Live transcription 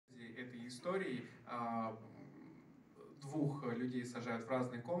истории. Двух людей сажают в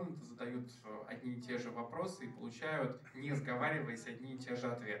разные комнаты, задают одни и те же вопросы и получают, не сговариваясь, одни и те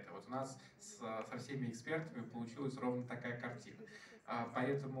же ответы. Вот у нас со всеми экспертами получилась ровно такая картина.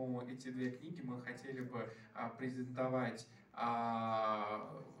 Поэтому эти две книги мы хотели бы презентовать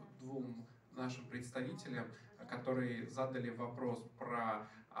двум нашим представителям, которые задали вопрос про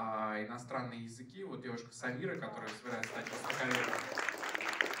иностранные языки. Вот девушка Самира, которая собирается стать востоковедом.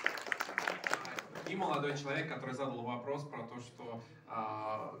 И молодой человек, который задал вопрос про то, что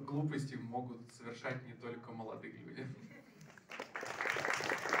глупости могут совершать не только молодые люди.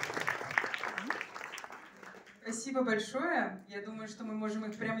 Спасибо большое. Я думаю, что мы можем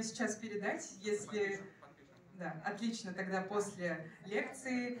их прямо сейчас передать, если... Да, отлично. Тогда после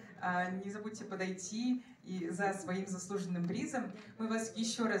лекции не забудьте подойти и за своим заслуженным призом. Мы вас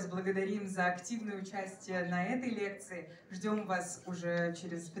еще раз благодарим за активное участие на этой лекции. Ждем вас уже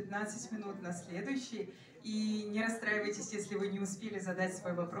через 15 минут на следующей. И не расстраивайтесь, если вы не успели задать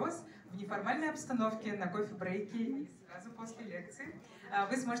свой вопрос. В неформальной обстановке, на кофе-брейке и сразу после лекции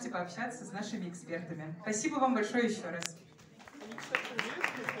вы сможете пообщаться с нашими экспертами. Спасибо вам большое еще раз.